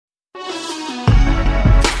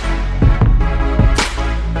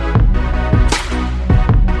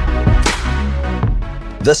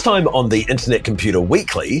This time on the Internet Computer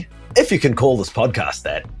Weekly, if you can call this podcast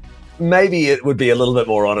that, maybe it would be a little bit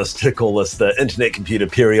more honest to call this the Internet Computer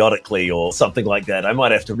Periodically or something like that. I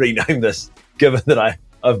might have to rename this, given that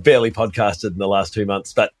I've barely podcasted in the last 2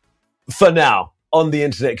 months. But for now, on the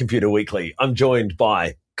Internet Computer Weekly, I'm joined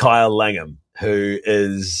by Kyle Langham, who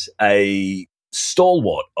is a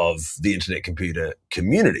stalwart of the Internet Computer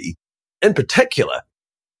community. In particular,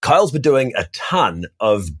 Kyle's been doing a ton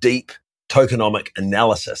of deep tokenomic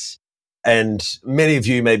analysis, and many of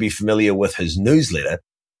you may be familiar with his newsletter.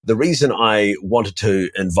 The reason I wanted to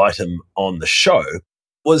invite him on the show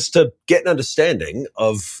was to get an understanding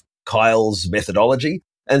of Kyle's methodology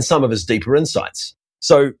and some of his deeper insights.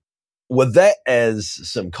 So with that as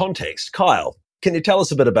some context, Kyle, can you tell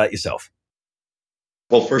us a bit about yourself?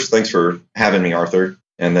 Well, first, thanks for having me, Arthur.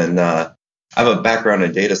 And then I have a background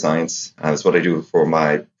in data science. That's what I do for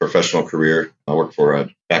my professional career. I work for a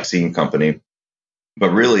vaccine company, but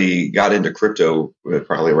really got into crypto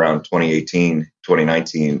probably around 2018,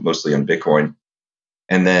 2019, mostly on Bitcoin.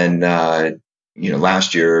 And then,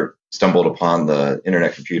 last year stumbled upon the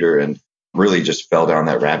Internet Computer and really just fell down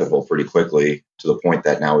that rabbit hole pretty quickly to the point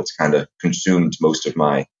that now it's kind of consumed most of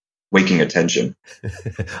my waking attention.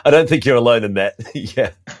 I don't think you're alone in that.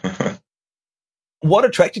 Yeah. What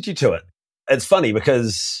attracted you to it? It's funny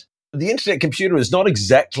because the Internet Computer is not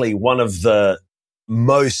exactly one of the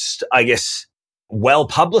most,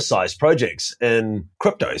 well-publicized projects in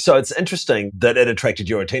crypto. So it's interesting that it attracted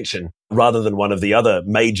your attention rather than one of the other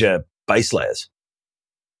major base layers.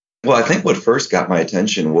 Well, I think what first got my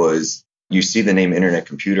attention was you see the name Internet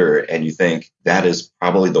Computer and you think that is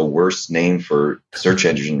probably the worst name for search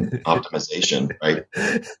engine optimization, right?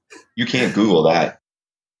 You can't Google that.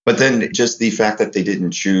 But then just the fact that they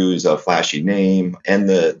didn't choose a flashy name and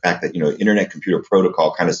the fact that, Internet Computer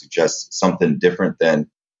Protocol kind of suggests something different than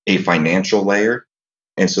a financial layer.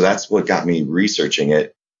 And so that's what got me researching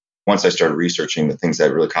it. Once I started researching, the things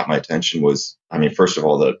that really caught my attention was, first of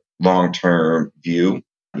all, the long-term view,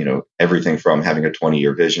 everything from having a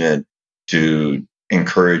 20-year vision to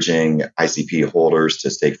encouraging ICP holders to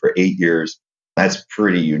stake for 8 years. That's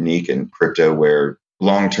pretty unique in crypto where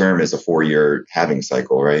long-term is a 4-year halving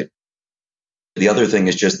cycle, right? The other thing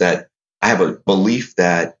is just that I have a belief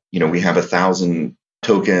that, we have 1,000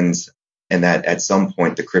 tokens and that at some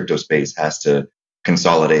point the crypto space has to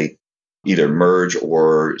consolidate, either merge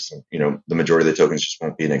or, the majority of the tokens just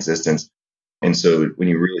won't be in existence. And so when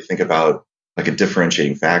you really think about like a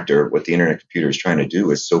differentiating factor, what the Internet Computer is trying to do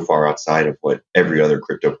is so far outside of what every other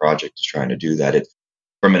crypto project is trying to do that it,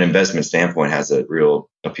 from an investment standpoint, has a real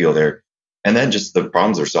appeal there. And then just the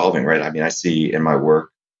problems they're solving, right? I see in my work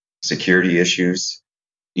security issues,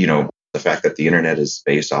 the fact that the internet is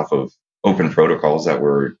based off of open protocols that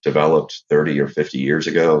were developed 30 or 50 years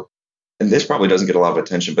ago. And this probably doesn't get a lot of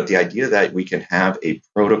attention, but the idea that we can have a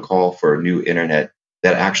protocol for a new internet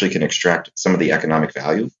that actually can extract some of the economic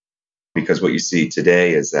value. Because what you see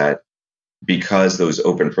today is that because those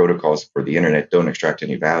open protocols for the internet don't extract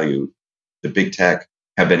any value, the big tech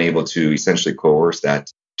have been able to essentially coerce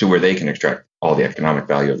that to where they can extract all the economic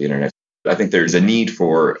value of the internet. I think there's a need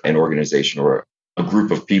for an organization or a group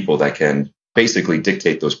of people that can basically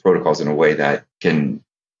dictate those protocols in a way that can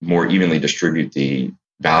more evenly distribute the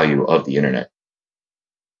value of the internet.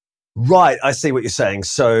 Right, I see what you're saying.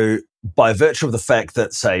 So by virtue of the fact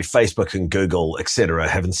that, say, Facebook and Google, et cetera,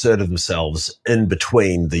 have inserted themselves in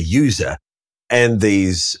between the user and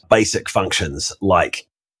these basic functions like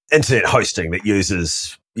internet hosting that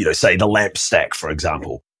uses, say the LAMP stack, for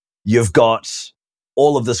example, you've got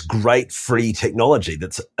all of this great free technology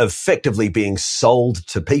that's effectively being sold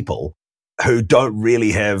to people who don't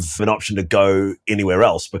really have an option to go anywhere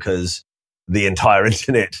else because the entire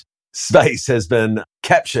internet space has been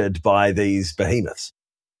captured by these behemoths.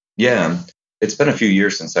 Yeah, it's been a few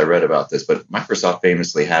years since I read about this, but Microsoft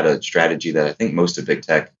famously had a strategy that I think most of big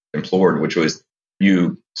tech implored, which was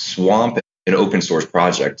you swamp an open source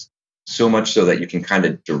project so much so that you can kind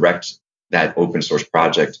of direct that open source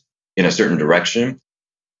project in a certain direction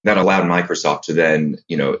that allowed Microsoft to then,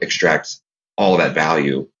 extract all of that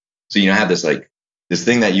value. So, have this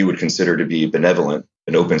thing that you would consider to be benevolent,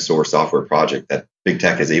 an open source software project that big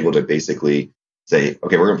tech is able to basically say,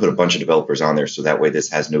 okay, we're going to put a bunch of developers on there. So that way this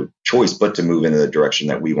has no choice but to move in the direction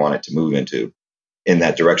that we want it to move into. In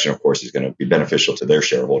that direction, of course, is going to be beneficial to their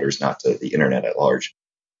shareholders, not to the internet at large.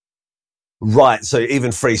 Right. So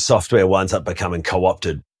even free software winds up becoming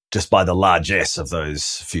co-opted just by the largesse of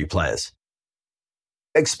those few players.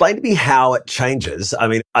 Explain to me how it changes.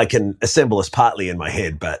 I can assemble this partly in my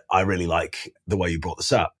head, but I really like the way you brought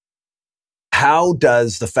this up. How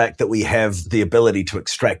does the fact that we have the ability to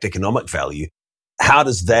extract economic value How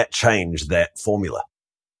does that change that formula?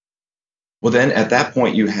 Well, then at that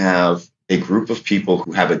point, you have a group of people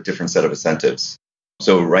who have a different set of incentives.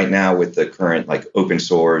 So right now with the current like open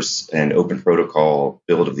source and open protocol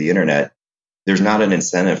build of the internet, there's not an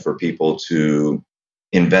incentive for people to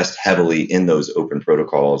invest heavily in those open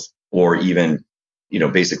protocols or even,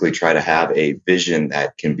 basically try to have a vision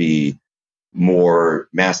that can be more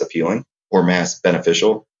mass appealing or mass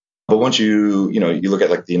beneficial. But once you look at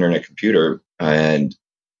like the internet computer and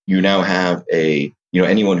you now have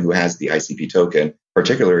anyone who has the ICP token,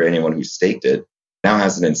 particularly anyone who staked it, now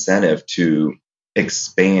has an incentive to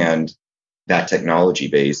expand that technology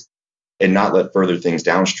base and not let further things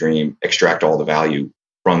downstream extract all the value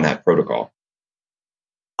from that protocol.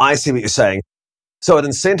 I see what you're saying. So it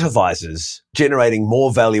incentivizes generating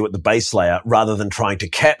more value at the base layer rather than trying to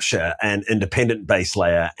capture an independent base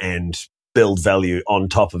layer and build value on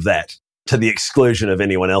top of that to the exclusion of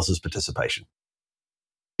anyone else's participation.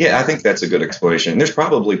 Yeah, I think that's a good explanation. There's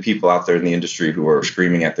probably people out there in the industry who are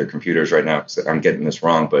screaming at their computers right now because I'm getting this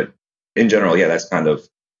wrong. But in general, yeah, that's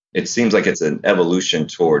it seems like it's an evolution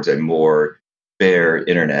towards a more fair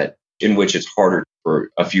internet in which it's harder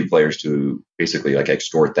for a few players to basically like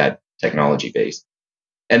extort that technology base.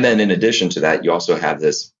 And then in addition to that, you also have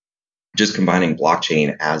this just combining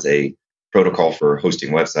blockchain as a protocol for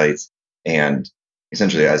hosting websites and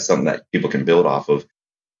essentially as something that people can build off of.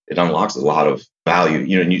 It unlocks a lot of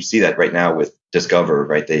value, and you see that right now with Discover,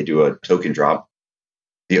 right? They do a token drop,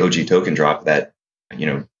 the OG token drop that,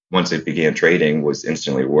 once it began trading was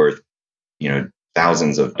instantly worth,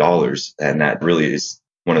 thousands of dollars. And that really is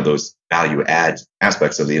one of those value add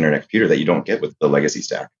aspects of the internet computer that you don't get with the legacy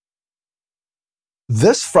stack.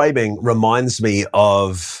 This framing reminds me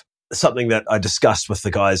of something that I discussed with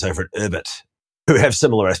the guys over at Urbit who have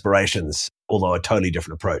similar aspirations, although a totally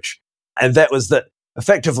different approach. And that was that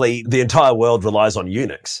effectively the entire world relies on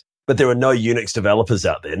Unix, but there are no Unix developers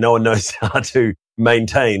out there. No one knows how to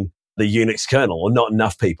maintain the Unix kernel, or not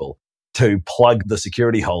enough people to plug the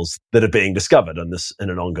security holes that are being discovered in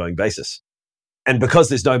an ongoing basis. And because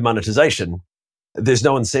there's no monetization, there's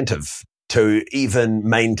no incentive to even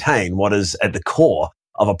maintain what is at the core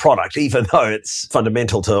of a product, even though it's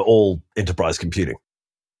fundamental to all enterprise computing.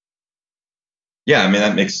 Yeah, I mean,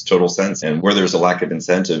 that makes total sense. And where there's a lack of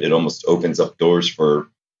incentive, it almost opens up doors for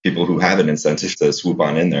people who have an incentive to swoop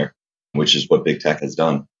on in there, which is what big tech has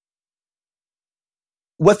done.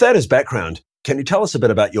 With that as background, can you tell us a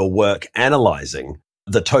bit about your work analyzing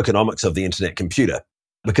the tokenomics of the internet computer?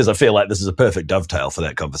 Because I feel like this is a perfect dovetail for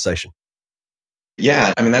that conversation.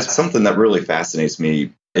 Yeah, I mean, that's something that really fascinates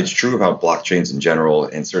me. It's true about blockchains in general,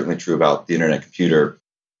 and certainly true about the internet computer,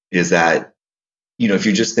 is that, if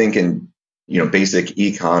you just think in, basic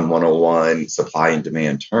econ 101 supply and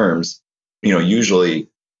demand terms, usually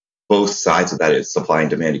both sides of that supply and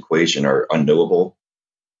demand equation are unknowable,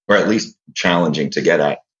 or at least challenging to get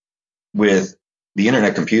at. With the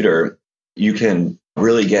internet computer, you can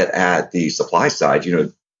really get at the supply side.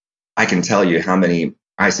 I can tell you how many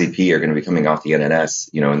ICP are going to be coming off the NNS,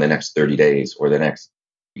 in the next 30 days or the next,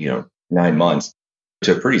 9 months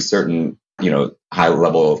to a pretty certain, high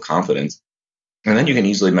level of confidence. And then you can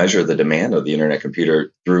easily measure the demand of the internet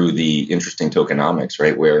computer through the interesting tokenomics,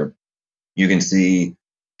 right? Where you can see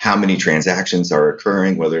how many transactions are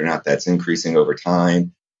occurring, whether or not that's increasing over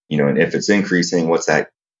time, and if it's increasing, what's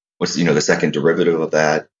the second derivative of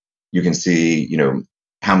that? You can see,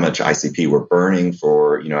 how much ICP we're burning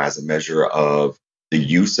for, as a measure of the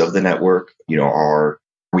use of the network. Are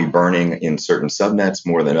we burning in certain subnets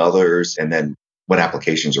more than others? And then what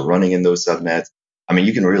applications are running in those subnets? I mean,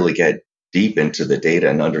 you can really get deep into the data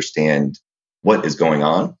and understand what is going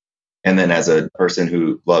on. And then as a person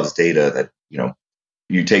who loves data, that,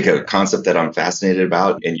 you take a concept that I'm fascinated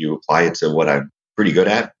about and you apply it to what I'm pretty good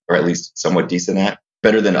at, or at least somewhat decent at,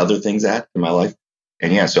 better than other things at in my life.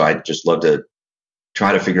 And yeah, so I just love to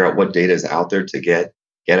try to figure out what data is out there to get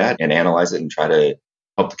at and analyze it and try to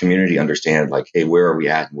help the community understand, like, hey, where are we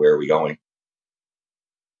at and where are we going?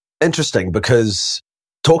 Interesting, because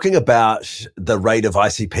talking about the rate of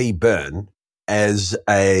ICP burn as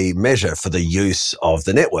a measure for the use of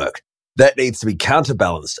the network, that needs to be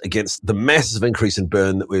counterbalanced against the massive increase in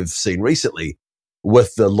burn that we've seen recently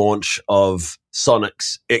with the launch of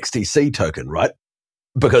Sonic's XTC token, right?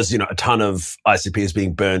 Because, a ton of ICP is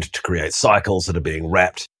being burned to create cycles that are being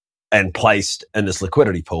wrapped and placed in this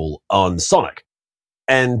liquidity pool on Sonic.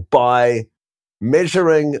 And by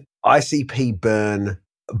measuring ICP burn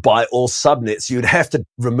by all subnets, you'd have to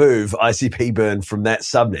remove ICP burn from that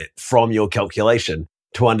subnet from your calculation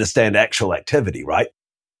to understand actual activity, right?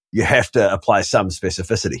 You have to apply some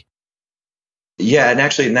specificity. Yeah,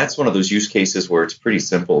 and that's one of those use cases where it's pretty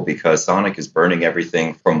simple because Sonic is burning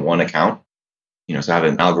everything from one account. So I have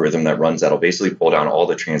an algorithm that runs that'll basically pull down all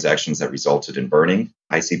the transactions that resulted in burning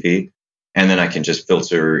ICP. And then I can just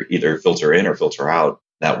either filter in or filter out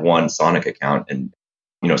that one Sonic account. And,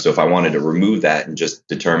 so if I wanted to remove that and just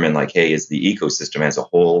determine like, hey, is the ecosystem as a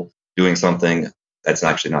whole doing something? That's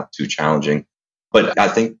actually not too challenging. But I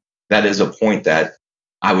think that is a point that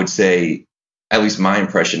I would say, at least my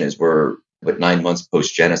impression is we're 9 months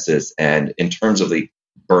post Genesis. And in terms of the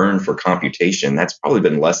burn for computation, that's probably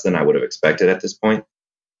been less than I would have expected at this point.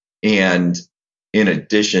 And in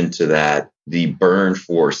addition to that, the burn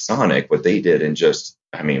for Sonic, what they did in just,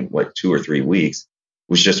 2 or 3 weeks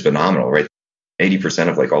was just phenomenal, right? 80%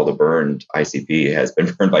 of like all the burned ICP has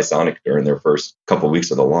been burned by Sonic during their first couple of weeks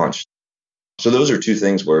of the launch. So those are two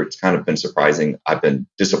things where it's kind of been surprising. I've been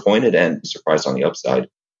disappointed and surprised on the upside.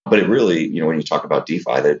 But it really, when you talk about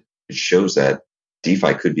DeFi, that it shows that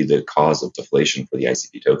DeFi could be the cause of deflation for the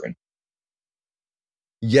ICP token.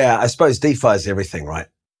 Yeah, I suppose DeFi is everything, right?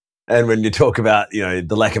 And when you talk about, the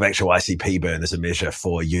lack of actual ICP burn as a measure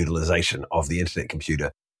for utilization of the internet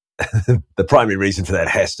computer, the primary reason for that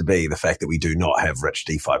has to be the fact that we do not have rich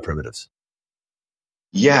DeFi primitives.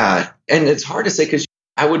 Yeah, and it's hard to say because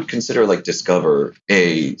I would consider like Discover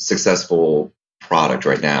a successful product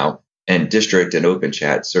right now, and District and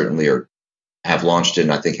OpenChat certainly have launched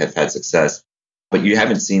and I think have had success, but you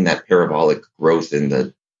haven't seen that parabolic growth in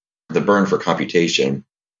the burn for computation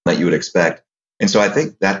that you would expect. And so I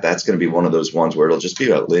think that that's going to be one of those ones where it'll just be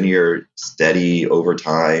a linear, steady over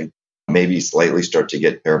time, maybe slightly start to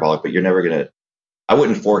get parabolic, but you're never going to, I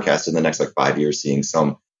wouldn't forecast in the next like 5 years seeing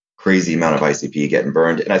some crazy amount of ICP getting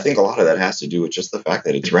burned. And I think a lot of that has to do with just the fact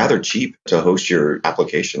that it's rather cheap to host your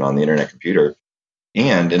application on the internet computer.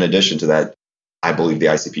 And in addition to that, I believe the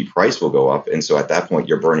ICP price will go up. And so at that point,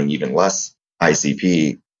 you're burning even less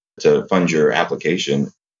ICP to fund your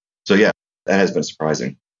application. So yeah, that has been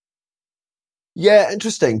surprising. Yeah,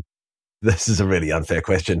 interesting. This is a really unfair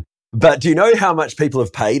question. But do you know how much people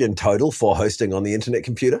have paid in total for hosting on the internet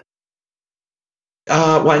computer?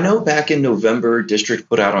 Well, I know back in November, District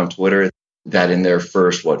put out on Twitter that in their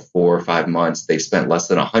first, 4 or 5 months, they've spent less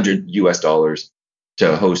than $100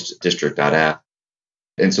 to host District.app.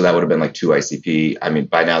 And so that would have been like 2 ICP.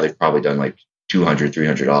 By now they've probably done like $200,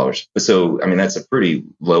 $300. So, that's a pretty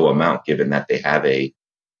low amount given that they have a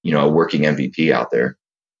working MVP out there.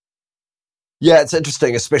 Yeah, it's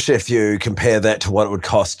interesting, especially if you compare that to what it would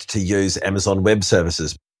cost to use Amazon Web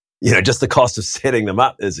Services. Just the cost of setting them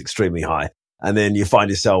up is extremely high. And then you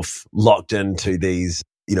find yourself locked into these,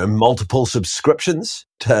 multiple subscriptions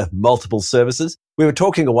to multiple services. We were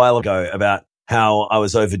talking a while ago about how I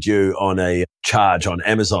was overdue on a charge on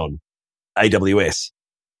Amazon AWS,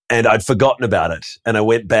 and I'd forgotten about it. And I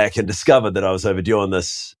went back and discovered that I was overdue on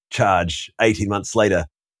this charge 18 months later,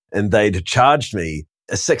 and they'd charged me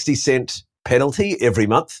a 60-cent penalty every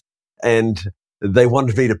month. And they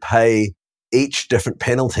wanted me to pay each different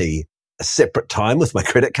penalty a separate time with my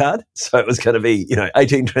credit card. So it was going to be,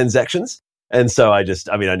 18 transactions. And so I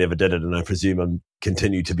never did it. And I presume I'm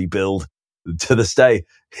continue to be billed to this day.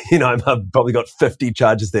 I've probably got 50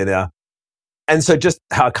 charges there now. And so just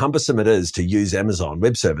how cumbersome it is to use Amazon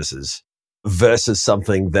Web Services versus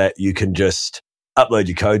something that you can just upload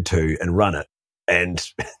your code to and run it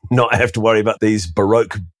and not have to worry about these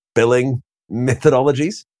Baroque billing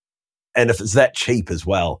methodologies. And if it's that cheap as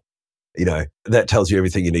well, that tells you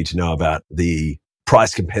everything you need to know about the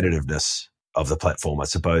price competitiveness of the platform, I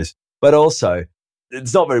suppose. But also,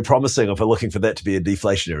 it's not very promising if we're looking for that to be a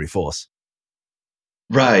deflationary force.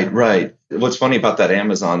 Right. What's funny about that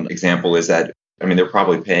Amazon example is that, they're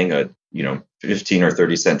probably paying a, 15 or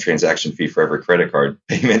 30 cent transaction fee for every credit card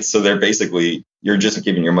payment. So you're just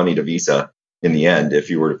giving your money to Visa in the end if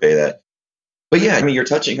you were to pay that. But yeah, you're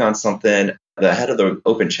touching on something. The head of the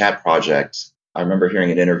Open Chat project, I remember hearing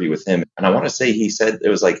an interview with him, and I want to say he said it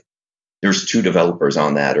was like there's 2 developers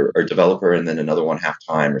on that, or a developer and then another one half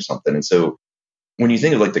time or something. And so when you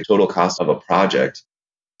think of like the total cost of a project,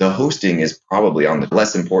 the hosting is probably on the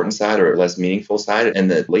less important side or less meaningful side, and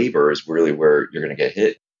the labor is really where you're going to get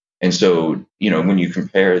hit. And so, when you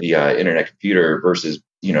compare the internet computer versus,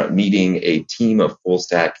 needing a team of full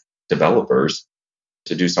stack developers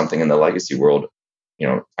to do something in the legacy world,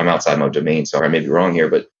 I'm outside my domain, so I may be wrong here,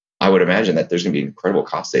 but I would imagine that there's going to be incredible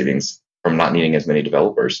cost savings from not needing as many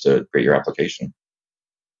developers to create your application.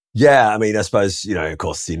 Yeah, I suppose, of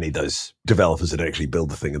course, you need those developers that actually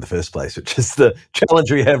build the thing in the first place, which is the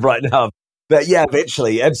challenge we have right now. But yeah,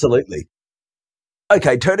 eventually, absolutely.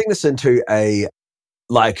 Okay, turning this into a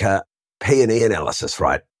P&E analysis,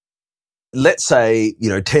 right? let's say,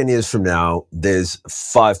 10 years from now, there's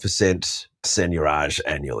 5% seigniorage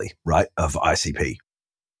annually, right, of ICP.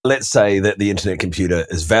 Let's say that the internet computer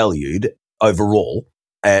is valued overall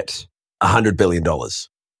at $100 billion.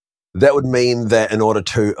 That would mean that in order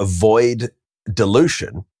to avoid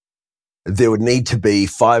dilution, there would need to be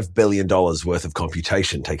 $5 billion worth of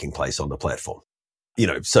computation taking place on the platform,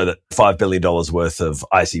 so that $5 billion worth of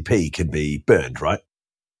ICP can be burned, right?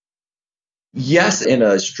 Yes, in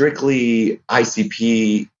a strictly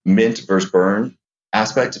ICP mint versus burn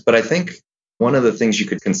aspect. But I think one of the things you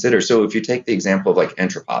could consider, so if you take the example of like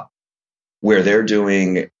Entropop, where they're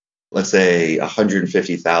doing, let's say,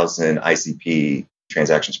 150,000 ICP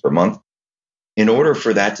transactions per month, in order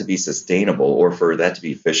for that to be sustainable or for that to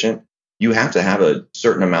be efficient, you have to have a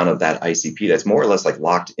certain amount of that ICP that's more or less like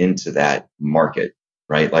locked into that market,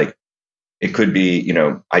 right? Like it could be,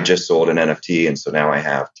 I just sold an NFT and so now I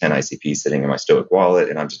have 10 ICP sitting in my Stoic wallet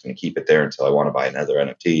and I'm just going to keep it there until I want to buy another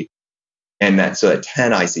NFT. And that's a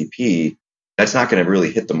 10 ICP, that's not going to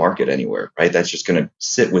really hit the market anywhere, right? That's just going to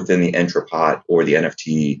sit within the Entropot or the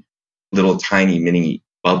NFT little tiny mini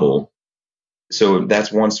bubble. So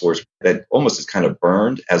that's one source that almost is kind of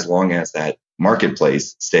burned as long as that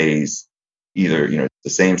marketplace stays either, the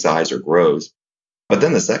same size or grows. But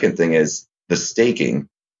then the second thing is the staking,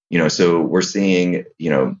 so we're seeing,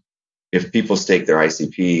 if people stake their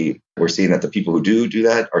ICP, we're seeing that the people who do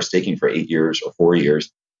that are staking for 8 years or 4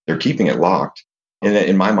 years. They're keeping it locked. And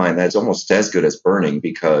in my mind, that's almost as good as burning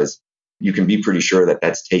because you can be pretty sure that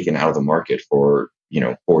that's taken out of the market for,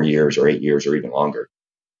 4 years or 8 years or even longer.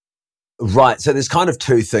 Right. So there's kind of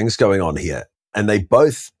two things going on here, and they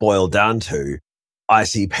both boil down to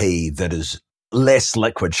ICP that is less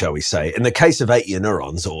liquid, shall we say. In the case of 8-year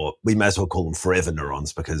neurons, or we may as well call them forever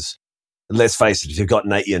neurons, because let's face it, if you've got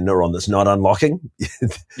an 8-year neuron that's not unlocking,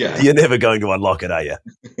 you're never going to unlock it, are you?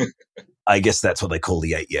 I guess that's what they call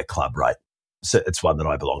the 8-year club, right? So it's one that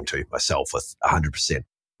I belong to myself with 100%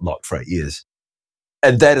 locked for 8 years.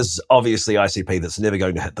 And that is obviously ICP that's never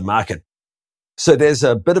going to hit the market. So there's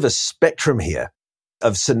a bit of a spectrum here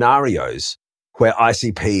of scenarios where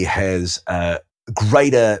ICP has a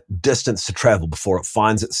greater distance to travel before it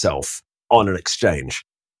finds itself on an exchange.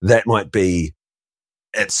 That might be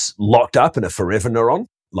it's locked up in a forever neuron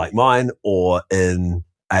like mine, or in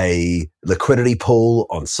a liquidity pool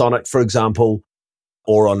on Sonic, for example,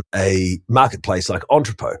 or on a marketplace like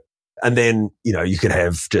Entrepot. And then, you could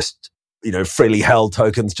have just, freely held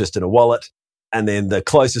tokens just in a wallet. And then the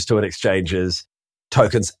closest to an exchange is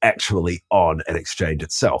tokens actually on an exchange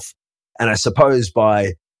itself. And I suppose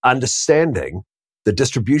by understanding the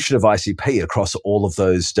distribution of ICP across all of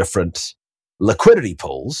those different liquidity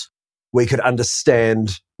pools, we could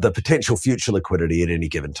understand the potential future liquidity at any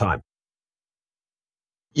given time.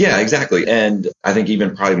 Yeah, exactly. And I think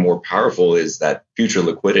even probably more powerful is that future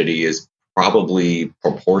liquidity is probably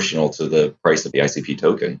proportional to the price of the ICP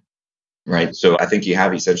token, right? So I think you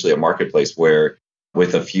have essentially a marketplace where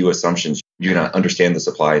with a few assumptions, you're going to understand the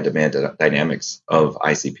supply and demand dynamics of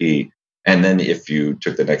ICP. And then if you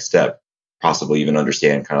took the next step, possibly even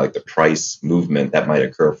understand kind of like the price movement that might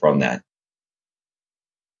occur from that.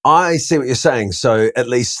 I see what you're saying. So at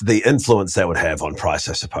least the influence that would have on price,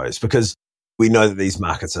 I suppose, because we know that these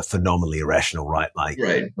markets are phenomenally irrational, right? Like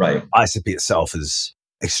right. ICP itself is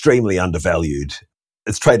extremely undervalued.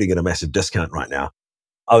 It's trading at a massive discount right now.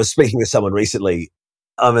 I was speaking to someone recently.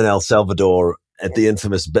 I'm in El Salvador at the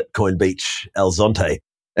infamous Bitcoin beach, El Zonte.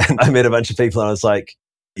 And I met a bunch of people and I was like,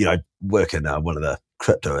 work in one of the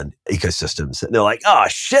crypto and ecosystems. And they're like,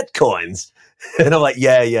 shit coins. And I'm like,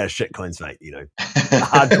 yeah, shit coins, mate.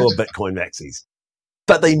 Hardcore Bitcoin maxis.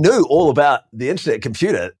 But they knew all about the internet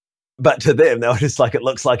computer. But to them, they were just like, it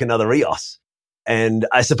looks like another EOS. And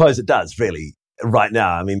I suppose it does really right now.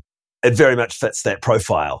 I mean, it very much fits that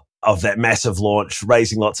profile of that massive launch,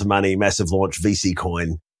 raising lots of money, massive launch VC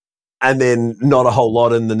coin, and then not a whole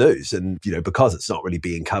lot in the news. And, because it's not really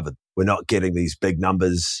being covered, we're not getting these big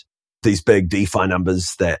numbers, these big DeFi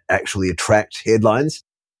numbers that actually attract headlines.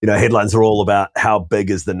 Headlines are all about how big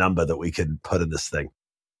is the number that we can put in this thing.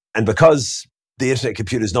 And because the internet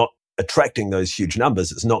computer is not attracting those huge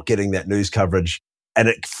numbers, it's not getting that news coverage. And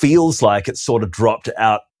it feels like it's sort of dropped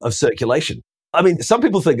out of circulation. I mean, some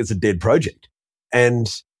people think it's a dead project. And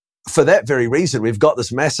for that very reason, we've got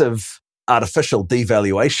this massive artificial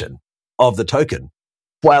devaluation of the token,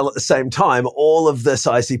 while at the same time, all of this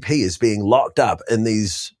ICP is being locked up in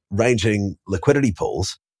these ranging liquidity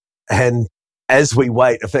pools. And as we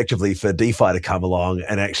wait effectively for DeFi to come along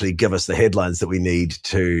and actually give us the headlines that we need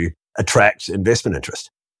to attract investment interest.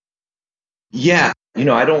 Yeah.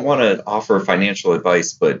 I don't want to offer financial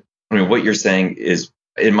advice, but what you're saying is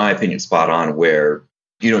in my opinion, spot on where,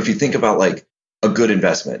 if you think about like a good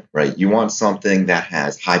investment, right? You want something that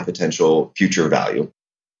has high potential future value,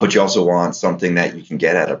 but you also want something that you can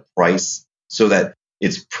get at a price so that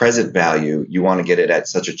its present value, you want to get it at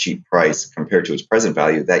such a cheap price compared to its present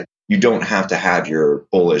value that you don't have to have your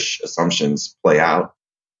bullish assumptions play out.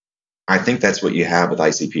 I think that's what you have with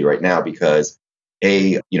ICP right now because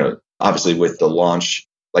obviously with the launch,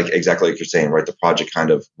 like exactly like you're saying, right? The project kind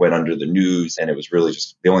of went under the news and it was really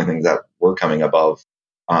just the only things that were coming above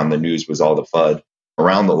on the news was all the FUD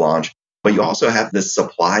around the launch. But you also have this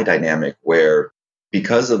supply dynamic where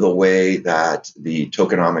because of the way that the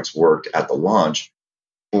tokenomics worked at the launch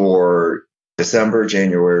for December,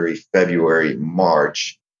 January, February,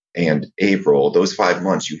 March, and April, those 5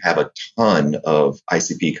 months, you have a ton of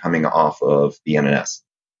ICP coming off of the NNS.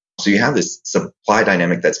 So you have this supply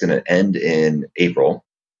dynamic that's going to end in April,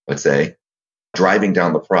 let's say, driving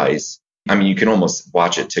down the price. I mean, you can almost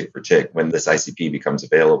watch it tick for tick when this ICP becomes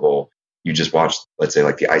available. You just watch, let's say,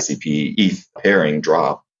 like the ICP ETH pairing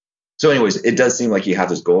drop. So anyways, it does seem like you have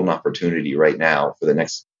this golden opportunity right now for the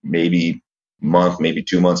next maybe month, maybe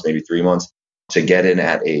 2 months, maybe 3 months to get in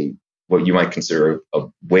at what you might consider a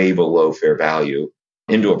way below fair value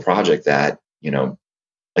into a project that,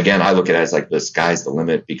 again, I look at it as like the sky's the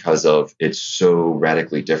limit because of it's so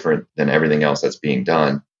radically different than everything else that's being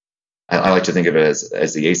done. I like to think of it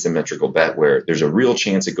as the asymmetrical bet where there's a real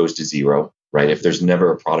chance it goes to zero, right? If there's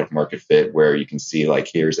never a product market fit where you can see like,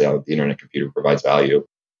 here's how the internet computer provides value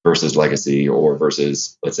versus legacy or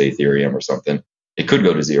versus, let's say, Ethereum or something, it could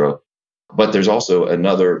go to zero. But there's also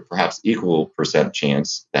another perhaps equal percent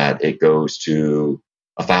chance that it goes to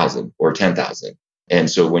 1,000 or 10,000. And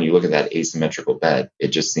so when you look at that asymmetrical bet,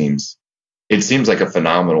 it seems like a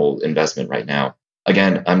phenomenal investment right now.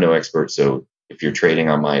 Again, I'm no expert, so if you're trading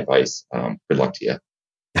on my advice, good luck to you.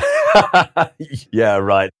 Yeah,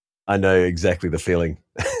 right. I know exactly the feeling.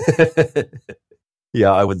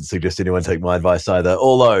 Yeah, I wouldn't suggest anyone take my advice either.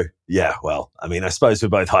 Although, yeah, well, I mean, I suppose we're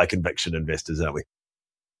both high conviction investors, aren't we?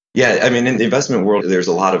 Yeah, I mean, in the investment world, there's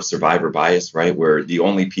a lot of survivor bias, right? Where the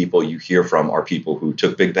only people you hear from are people who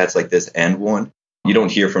took big bets like this and won. You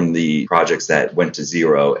don't hear from the projects that went to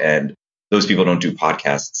zero, and those people don't do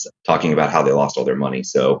podcasts talking about how they lost all their money.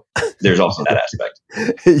 So there's also that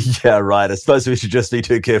aspect. Yeah, right. I suppose we should just be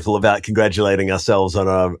too careful about congratulating ourselves on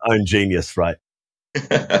our own genius, right?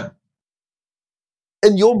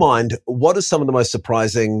 In your mind, what are some of the most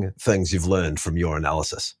surprising things you've learned from your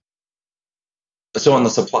analysis? So on the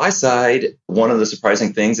supply side, one of the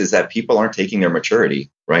surprising things is that people aren't taking their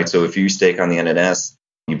maturity, right? So if you stake on the NNS,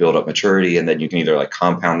 you build up maturity and then you can either like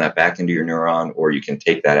compound that back into your neuron or you can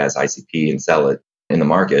take that as ICP and sell it in the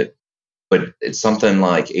market. But it's something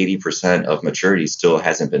like 80% of maturity still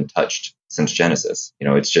hasn't been touched since Genesis.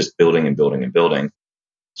 It's just building and building and building.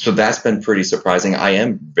 So that's been pretty surprising. I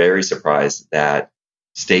am very surprised that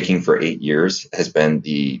staking for 8 years has been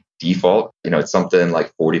the default. It's something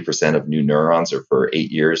like 40% of new neurons are for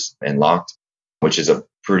 8 years and locked, which is a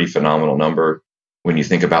pretty phenomenal number when you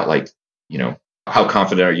think about like, how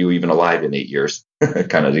confident are you even alive in 8 years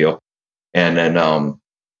kind of deal. And then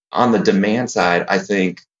on the demand side, I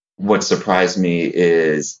think what surprised me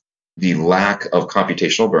is the lack of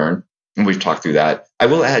computational burn. And we've talked through that. I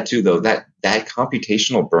will add too, though, that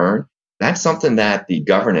computational burn, that's something that the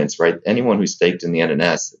governance, right? Anyone who's staked in the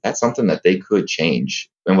NNS, that's something that they could change.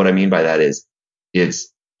 And what I mean by that is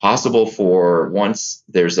it's possible for once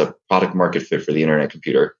there's a product market fit for the internet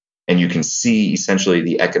computer and you can see essentially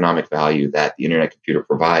the economic value that the internet computer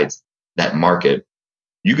provides that market,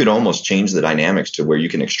 you could almost change the dynamics to where you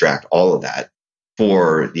can extract all of that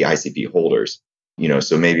for the ICP holders.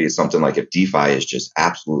 So maybe it's something like if DeFi is just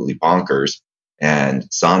absolutely bonkers and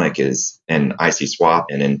Sonic is an IC swap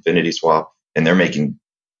and Infinity swap, and they're making,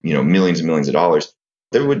 millions and millions of dollars,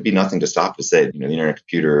 there would be nothing to stop to say, the internet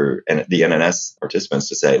computer and the NNS participants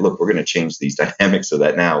to say, look, we're going to change these dynamics so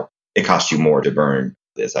that now it costs you more to burn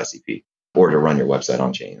this ICP or to run your website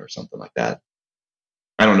on chain or something like that.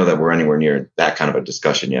 I don't know that we're anywhere near that kind of a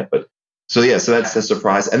discussion yet, but so that's the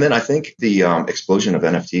surprise. And then I think the explosion of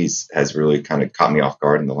NFTs has really kind of caught me off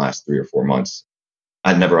guard in the last 3 or 4 months.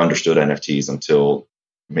 I'd never understood NFTs until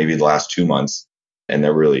maybe the last 2 months. And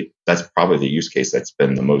that's probably the use case that's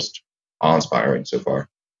been the most awe-inspiring so far.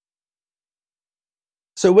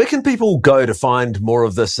 So where can people go to find more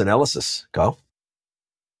of this analysis, Kyle?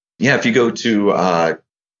 Yeah, if you go to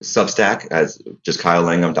Substack, as just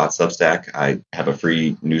kylelangham.substack, I have a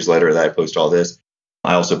free newsletter that I post all this.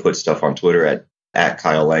 I also put stuff on Twitter at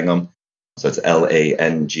Kyle Langham. So it's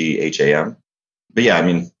Langham. But yeah, I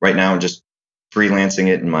mean, right now I'm just freelancing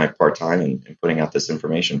it in my part-time and putting out this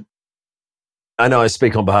information. I know I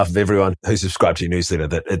speak on behalf of everyone who subscribed to your newsletter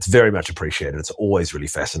that it's very much appreciated. It's always really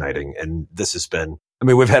fascinating. And this has been,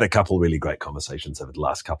 we've had a couple of really great conversations over the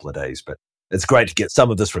last couple of days, but it's great to get some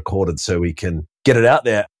of this recorded so we can get it out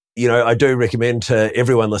there. I do recommend to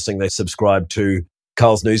everyone listening, they subscribe to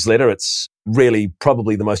Carl's newsletter. It's really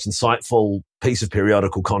probably the most insightful piece of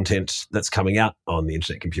periodical content that's coming out on the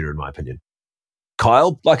internet computer, in my opinion.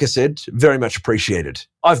 Kyle, like I said, very much appreciated.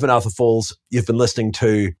 I've been Arthur Falls. You've been listening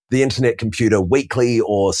to the Internet Computer Weekly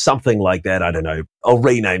or something like that. I don't know. I'll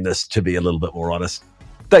rename this to be a little bit more honest.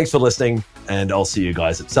 Thanks for listening, and I'll see you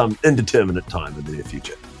guys at some indeterminate time in the near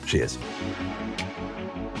future. Cheers.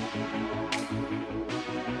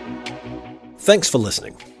 Thanks for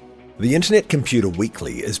listening. The Internet Computer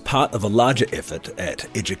Weekly is part of a larger effort at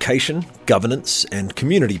education, governance, and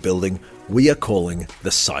community building we are calling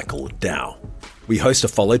the Cycle DAO. We host a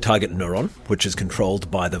follow target neuron, which is controlled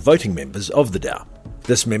by the voting members of the DAO.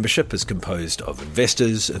 This membership is composed of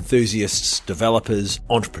investors, enthusiasts, developers,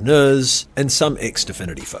 entrepreneurs, and some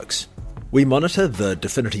ex-Dfinity folks. We monitor the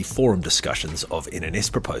Dfinity forum discussions of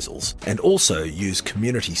NNS proposals and also use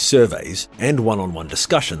community surveys and one-on-one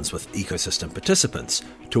discussions with ecosystem participants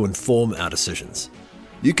to inform our decisions.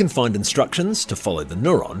 You can find instructions to follow the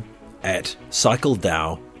neuron at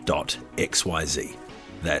cycledao.xyz.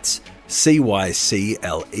 That's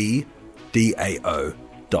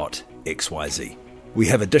cycledao.xyz. We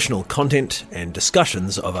have additional content and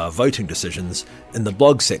discussions of our voting decisions in the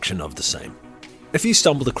blog section of the same. If you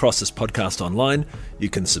stumbled across this podcast online, you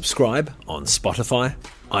can subscribe on Spotify,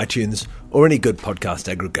 iTunes, or any good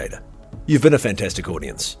podcast aggregator. You've been a fantastic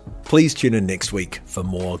audience. Please tune in next week for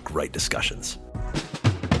more great discussions.